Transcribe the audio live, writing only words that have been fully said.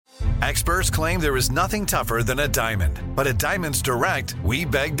Experts claim there is nothing tougher than a diamond. But at Diamonds Direct, we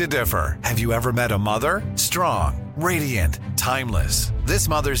beg to differ. Have you ever met a mother? Strong, radiant, timeless. This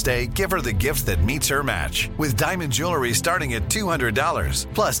Mother's Day, give her the gift that meets her match. With diamond jewelry starting at $200.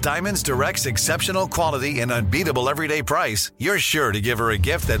 Plus Diamonds Direct's exceptional quality and unbeatable everyday price, you're sure to give her a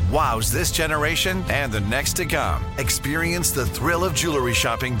gift that wows this generation and the next to come. Experience the thrill of jewelry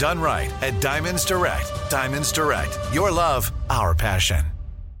shopping done right at Diamonds Direct. Diamonds Direct. Your love, our passion.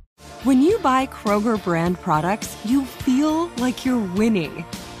 When you buy Kroger brand products, you feel like you're winning.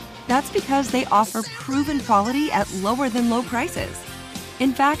 That's because they offer proven quality at lower than low prices.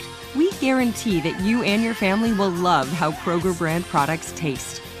 In fact, we guarantee that you and your family will love how Kroger brand products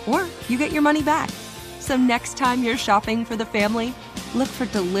taste, or you get your money back. So next time you're shopping for the family, look for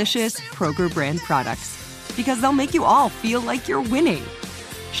delicious Kroger brand products, because they'll make you all feel like you're winning.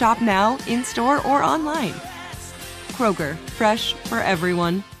 Shop now, in-store, or online. Kroger, fresh for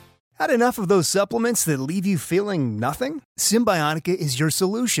everyone. Had enough of those supplements that leave you feeling nothing? Symbiotica is your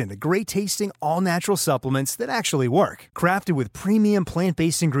solution to great-tasting, all-natural supplements that actually work. Crafted with premium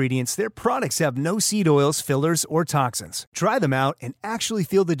plant-based ingredients, their products have no seed oils, fillers, or toxins. Try them out and actually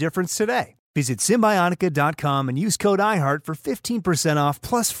feel the difference today. Visit Symbiotica.com and use code IHEART for 15% off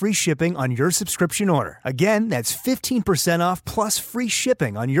plus free shipping on your subscription order. Again, that's 15% off plus free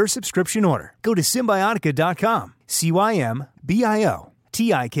shipping on your subscription order. Go to Symbiotica.com, CYMBIOTIKA.com.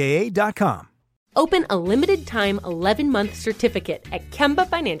 Open a limited-time 11-month certificate at Kemba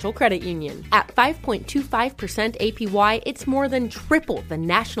Financial Credit Union. At 5.25% APY, it's more than triple the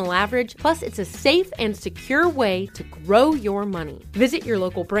national average, plus it's a safe and secure way to grow your money. Visit your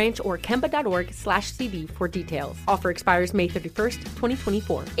local branch or kemba.org/CD for details. Offer expires May 31st,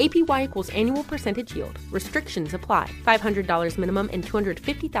 2024. APY equals annual percentage yield. Restrictions apply. $500 minimum and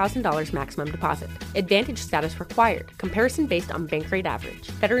 $250,000 maximum deposit. Advantage status required. Comparison based on bank rate average.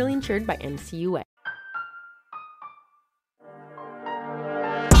 Federally insured by NCUA.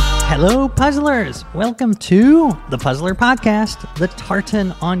 Hello, puzzlers! Welcome to the Puzzler Podcast, the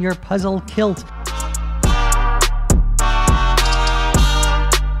tartan on your puzzle kilt.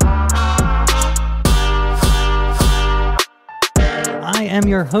 I am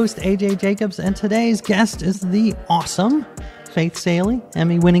your host, AJ Jacobs, and today's guest is the awesome Faith Salie,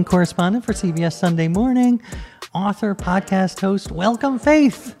 Emmy-winning correspondent for CBS Sunday Morning, author, podcast host. Welcome,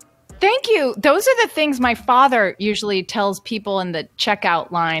 Faith! Thank you. Those are the things my father usually tells people in the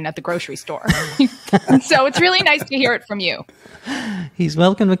checkout line at the grocery store. So it's really nice to hear it from you. He's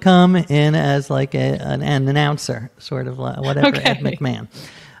welcome to come in as like an announcer, sort of like whatever, okay. Ed McMahon,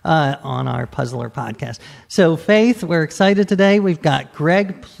 on our Puzzler podcast. So, Faith, we're excited today. We've got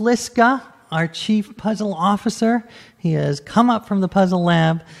Greg Pliska, our chief puzzle officer. He has come up from the puzzle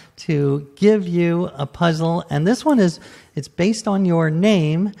lab to give you a puzzle. And this one it's based on your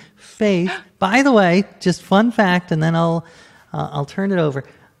name, Faith. By the way, just fun fact, and then I'll turn it over.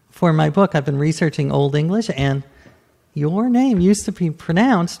 For my book, I've been researching Old English, and your name used to be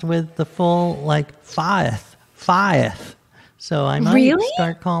pronounced with the full, like, Faith. So I might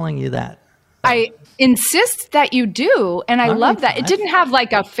start calling you that. I insist that you do, and I love that. It didn't have,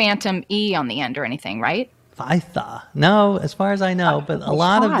 like, a phantom E on the end or anything, right? Faitha. No, as far as I know, but a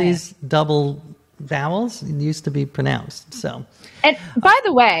lot of these double vowels used to be pronounced. So, and by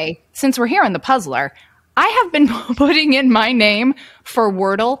the way, since we're here on the Puzzler, I have been putting in my name for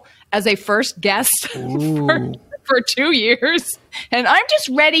Wordle as a first guest for 2 years, and I'm just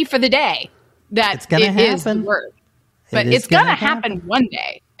ready for the day that it is the word. But it's going to happen one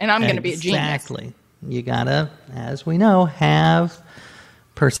day, and I'm going to be a genius. Exactly. You got to, as we know, have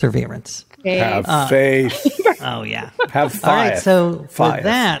perseverance. Have faith. Oh, yeah. Have faith. All right, so with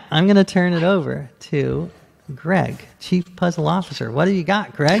that, I'm going to turn it over to Greg, Chief Puzzle Officer. What do you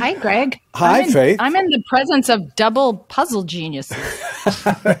got, Greg? Hi, Greg. Hi, Faith. I'm in the presence of double puzzle geniuses.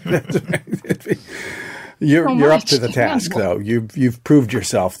 You're up to the task, though. You've proved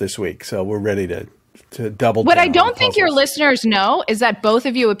yourself this week, so we're ready to double. What I don't think your listeners know is that both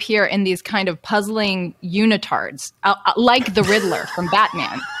of you appear in these kind of puzzling unitards, like the Riddler from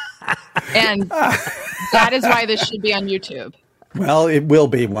Batman. And that is why this should be on YouTube. Well, it will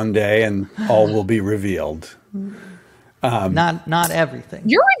be one day, and all will be revealed. Not everything.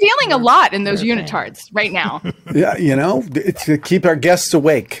 You're revealing a lot in those unitards right now. Yeah, it's to keep our guests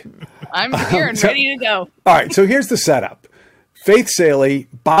awake. I'm here and ready to go. All right, so here's the setup. Faith Salie,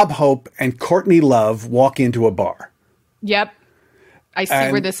 Bob Hope, and Courtney Love walk into a bar. Yep. I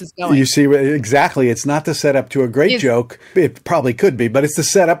see where this is going. You see, exactly. It's not the setup to a great joke. It probably could be, but it's the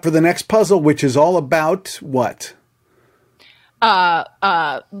setup for the next puzzle, which is all about what?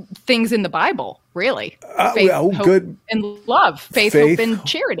 things in the Bible, really. Faith, hope, good. And love. Faith, hope, and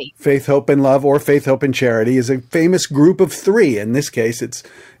charity. Faith, hope, and love, or faith, hope, and charity is a famous group of three. In this case,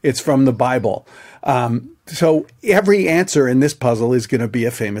 it's from the Bible. So every answer in this puzzle is going to be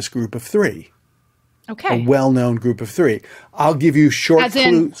a famous group of three. Okay. A well-known group of three. I'll give you short clues. As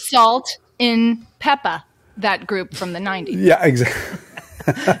in Salt in Peppa, that group from the 90s. Yeah, exactly.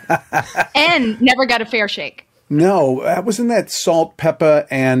 And Never Got a Fair Shake. No, wasn't that Salt, Peppa,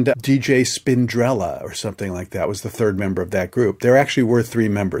 and DJ Spindrella or something like that was the third member of that group. There actually were three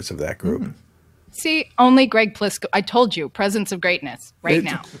members of that group. Mm. See, only Greg Plisko. I told you, presence of greatness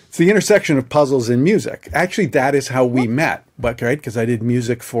now. It's the intersection of puzzles and music. Actually, that is how we met, right? Because I did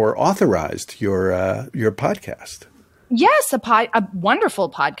music for Authorized, your podcast. Yes, a wonderful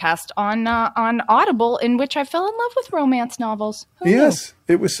podcast on Audible in which I fell in love with romance novels. Who knew?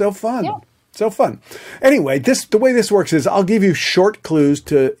 It was so fun. Yeah. So fun. Anyway, the way this works is I'll give you short clues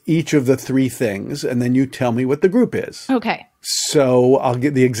to each of the three things, and then you tell me what the group is. Okay. So I'll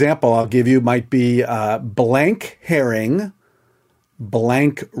give the example I'll give you might be blank herring,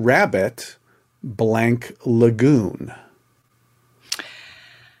 blank rabbit, blank lagoon.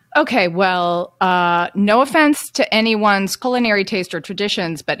 Okay, well, no offense to anyone's culinary taste or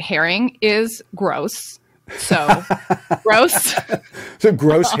traditions, but herring is gross. So gross. So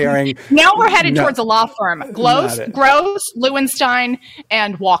gross herring. Now we're headed towards a law firm. Gross, Lewenstein,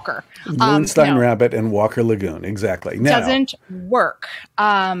 and Walker. Lewenstein Rabbit and Walker Lagoon. Exactly. Doesn't work.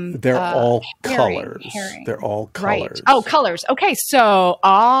 They're all colors. Herring. They're all colors. Right. Oh, colors. Okay, so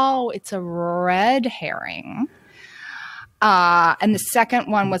it's a red herring. And the second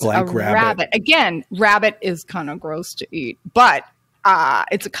one was a rabbit. Again, rabbit is kind of gross to eat, but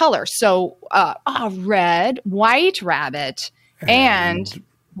it's a color. So red, white rabbit, and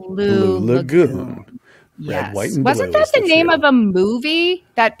blue lagoon. Red, yes. white, and Wasn't blue that the name of a movie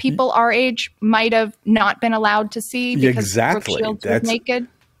that people our age might have not been allowed to see because Brooke Shields was naked?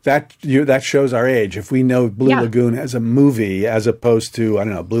 That shows our age. If we know Blue Lagoon as a movie, as opposed to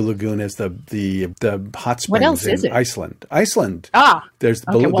Blue Lagoon as the hot springs what else is it? Iceland. There's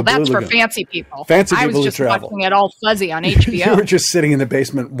the Blue that's Lagoon. For fancy people. Fancy people I was just who travel. watching it all fuzzy on HBO. You were just sitting in the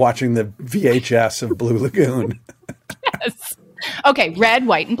basement watching the VHS of Blue Lagoon. Yes. Okay, red,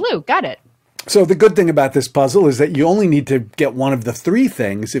 white, and blue. Got it. So the good thing about this puzzle is that you only need to get one of the three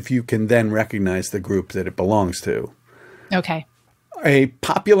things if you can then recognize the group that it belongs to. Okay. A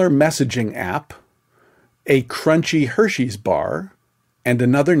popular messaging app, a crunchy Hershey's bar, and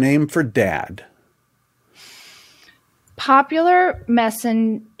another name for dad. A popular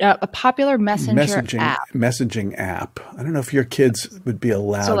messenger app. Messaging app. I don't know if your kids would be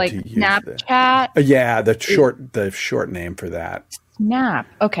allowed to use Snapchat. The short name for that. Snap.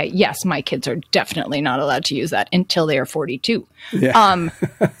 Okay. Yes, my kids are definitely not allowed to use that until they are 42. Yeah.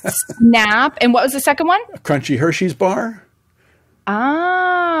 Snap. And what was the second one? A crunchy Hershey's bar.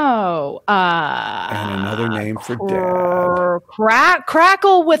 Oh. And another name for dad.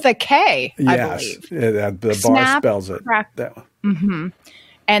 Crackle with a K, yes, I believe. The bar spells it. That one. Mm-hmm.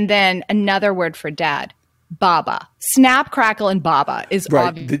 And then another word for dad. Baba. Snap, crackle, and baba is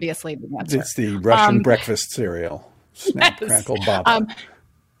obviously the answer. It's the Russian breakfast cereal. Snap, crackle, baba.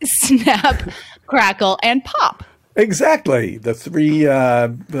 Snap, crackle, and pop. Exactly. The three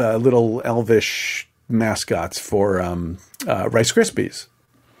little elvish mascots for Rice Krispies.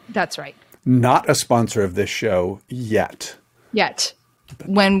 That's right. Not a sponsor of this show yet.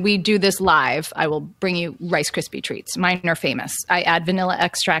 When we do this live, I will bring you Rice Krispie treats. Mine are famous. I add vanilla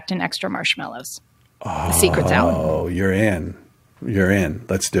extract and extra marshmallows. The secret's out. Oh, you're in.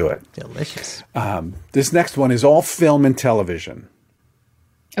 Let's do it. Delicious. This next one is all film and television.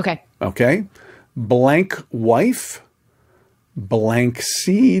 Okay. Blank wife, blank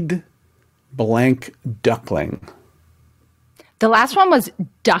seed, blank duckling. The last one was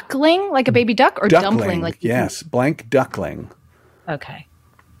duckling, like a baby duck, or dumpling? Yes, blank duckling. Okay.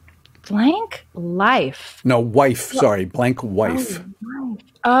 Blank life. No, wife. Sorry, blank wife.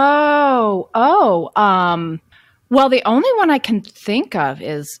 Well, the only one I can think of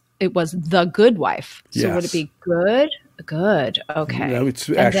is it was The Good Wife. So yes. Would it be good? Good. Okay. No, it's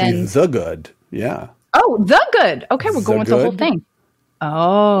actually The Good. Yeah. Oh, The Good. Okay, we're going with the whole thing.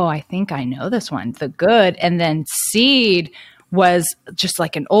 Oh, I think I know this one. The Good. And then Seed was just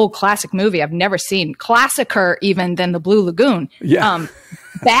like an old classic movie I've never seen. Classicer even than The Blue Lagoon. Yeah.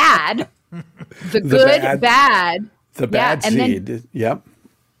 Bad. The Good, bad. The Bad Seed. Yep.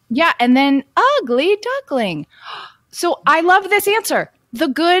 Yeah, and then Ugly Duckling. So I love this answer. The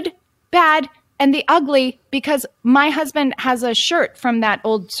Good, Bad, and the ugly because my husband has a shirt from that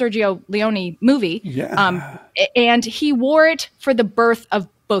old Sergio Leone movie. Yeah. And he wore it for the birth of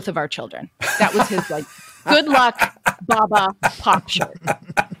both of our children. That was his like good luck Baba pop shirt.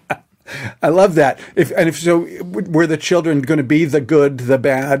 I love that. If so, were the children going to be the good, the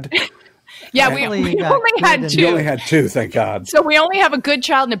bad? Yeah, we only had two. You only had two, thank God. So we only have a good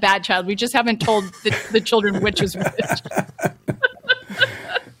child and a bad child. We just haven't told the children which is which.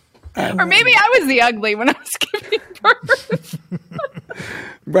 Or maybe I was the ugly when I was giving birth.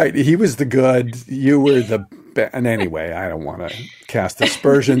 Right. He was the good. You were the bad. And anyway, I don't want to cast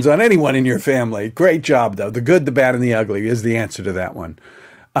aspersions on anyone in your family. Great job, though. The good, the bad, and the ugly is the answer to that one.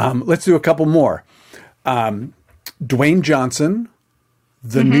 Let's do a couple more. Dwayne Johnson,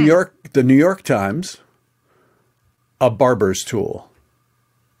 the New York Times, a barber's tool.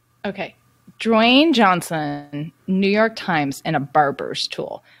 Okay. Dwayne Johnson, New York Times, and a barber's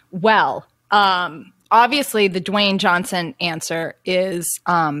tool. Well, obviously the Dwayne Johnson answer is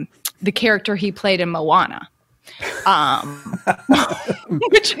the character he played in Moana.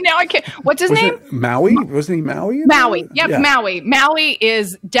 Which now I can't. What's his name? Maui? Wasn't he Maui? Maui. Yep, yeah. Maui. Maui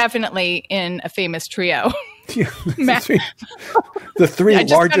is definitely in a famous trio. The three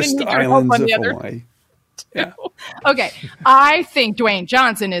largest islands of Hawaii. Yeah. Okay. I think Dwayne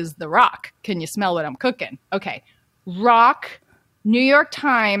Johnson is The Rock. Can you smell what I'm cooking? Okay. Rock, New York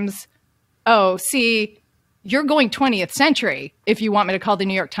Times. Oh, see, you're going 20th century if you want me to call the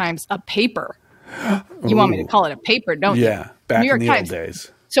New York Times a paper. You want me to call it a paper, don't you? Yeah, back New York in the Times. old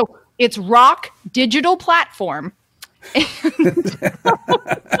days. So it's Rock digital platform.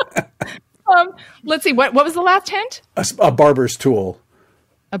 Let's see. What was the last hint? A barber's tool.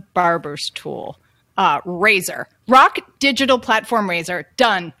 A barber's tool. Razor. Rock digital platform razor.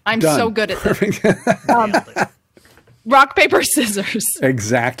 Done. I'm so good at this. Rock, paper, scissors.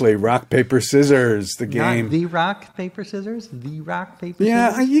 Exactly. Rock, paper, scissors. The game. Not the rock, paper, scissors? The rock, paper, scissors?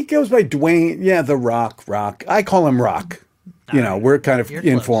 Yeah, he goes by Dwayne. Yeah, the Rock. I call him Rock. We're kind of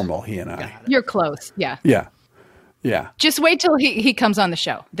informal, he and I. You're close. Yeah. Yeah. Yeah. Just wait till he comes on the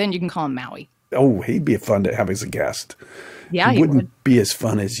show. Then you can call him Maui. Oh, he'd be fun to have as a guest. Yeah, he wouldn't be as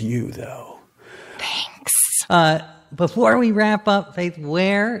fun as you, though. Thanks. Before we wrap up, Faith,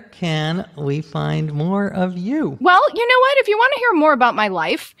 where can we find more of you? Well, you know what? If you want to hear more about my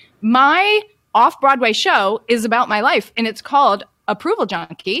life, my off-Broadway show is about my life, and it's called Approval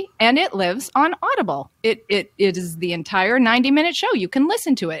Junkie, and it lives on Audible. It is the entire 90-minute show. You can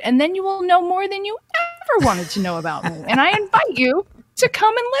listen to it, and then you will know more than you ever wanted to know about me. And I invite you to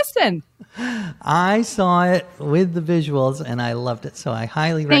come and listen. I saw it with the visuals, and I loved it. So I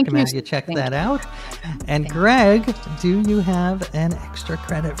highly recommend you check that out. And Greg, do you have an extra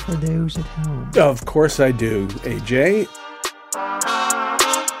credit for those at home? Of course I do, AJ.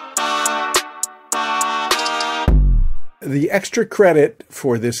 The extra credit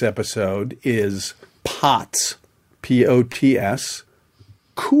for this episode is POTS, P-O-T-S,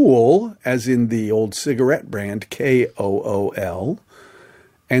 Kool, as in the old cigarette brand, K-O-O-L,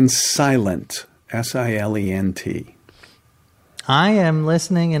 and Silent, S-I-L-E-N-T. I am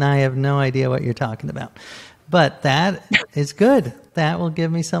listening, and I have no idea what you're talking about. But that is good. That will give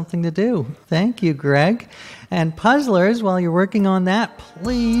me something to do. Thank you, Greg. And Puzzlers, while you're working on that,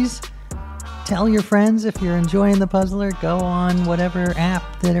 please tell your friends if you're enjoying the Puzzler. Go on whatever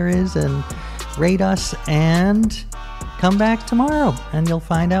app there is and rate us, and come back tomorrow, and you'll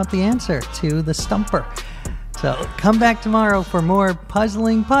find out the answer to the stumper. So come back tomorrow for more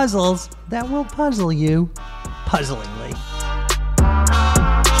puzzling puzzles that will puzzle you puzzlingly.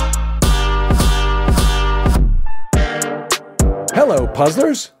 Hello,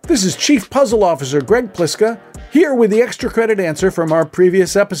 puzzlers. This is Chief Puzzle Officer Greg Pliska, here with the extra credit answer from our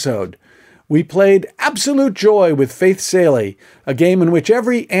previous episode. We played Absolute Joy with Faith Salie, a game in which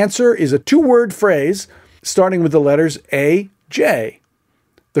every answer is a two-word phrase, starting with the letters A, J.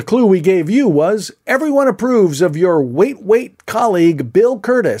 The clue we gave you was, everyone approves of your wait colleague Bill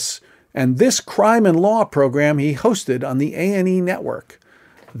Curtis and this crime and law program he hosted on the A&E network.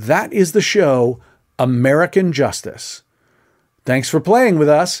 That is the show American Justice. Thanks for playing with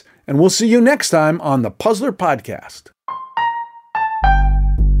us, and we'll see you next time on the Puzzler Podcast.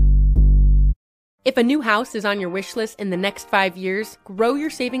 If a new house is on your wish list in the next 5 years, grow your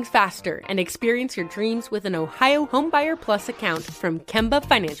savings faster and experience your dreams with an Ohio Homebuyer Plus account from Kemba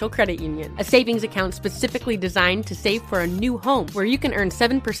Financial Credit Union. A savings account specifically designed to save for a new home where you can earn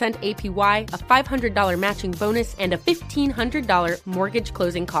 7% APY, a $500 matching bonus, and a $1,500 mortgage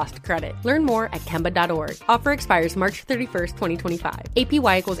closing cost credit. Learn more at Kemba.org. Offer expires March 31st, 2025.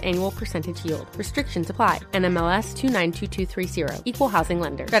 APY equals annual percentage yield. Restrictions apply. NMLS 292230. Equal housing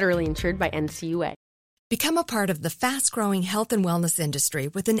lender. Federally insured by NCUA. Become a part of the fast-growing health and wellness industry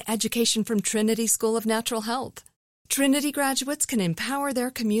with an education from Trinity School of Natural Health. Trinity graduates can empower their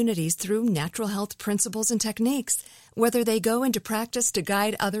communities through natural health principles and techniques, whether they go into practice to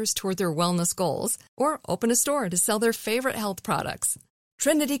guide others toward their wellness goals or open a store to sell their favorite health products.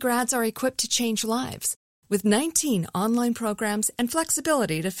 Trinity grads are equipped to change lives with 19 online programs and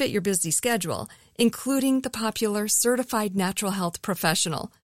flexibility to fit your busy schedule, including the popular Certified Natural Health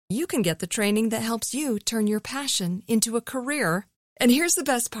Professional. You can get the training that helps you turn your passion into a career. And here's the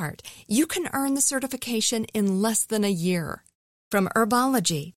best part. You can earn the certification in less than a year. From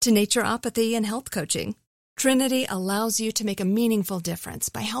herbology to naturopathy and health coaching, Trinity allows you to make a meaningful difference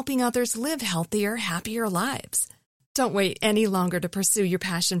by helping others live healthier, happier lives. Don't wait any longer to pursue your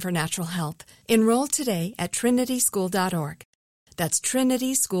passion for natural health. Enroll today at trinityschool.org. That's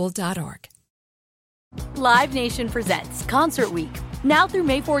trinityschool.org. Live Nation presents Concert Week. Now through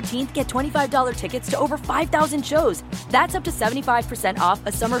May 14th, get $25 tickets to over 5,000 shows. That's up to 75% off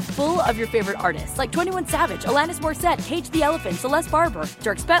a summer full of your favorite artists like 21 Savage, Alanis Morissette, Cage the Elephant, Celeste Barber,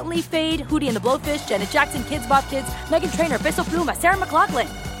 Dierks Bentley, Fade, Hootie and the Blowfish, Janet Jackson, Kids Bop Kids, Meghan Trainor, Bissell Pluma, Sarah McLachlan.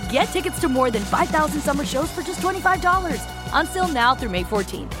 Get tickets to more than 5,000 summer shows for just $25. Until now through May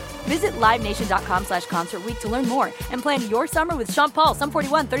 14th. Visit LiveNation.com/Concert Week to learn more and plan your summer with Sean Paul, Sum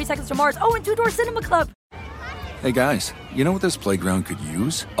 41, 30 Seconds to Mars, and Two Door Cinema Club. Hey guys, you know what this playground could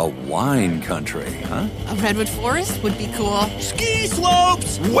use? A wine country, huh? A redwood forest would be cool. Ski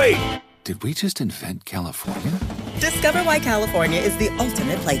slopes! Wait! Did we just invent California? Discover why California is the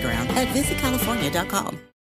ultimate playground at visitcalifornia.com.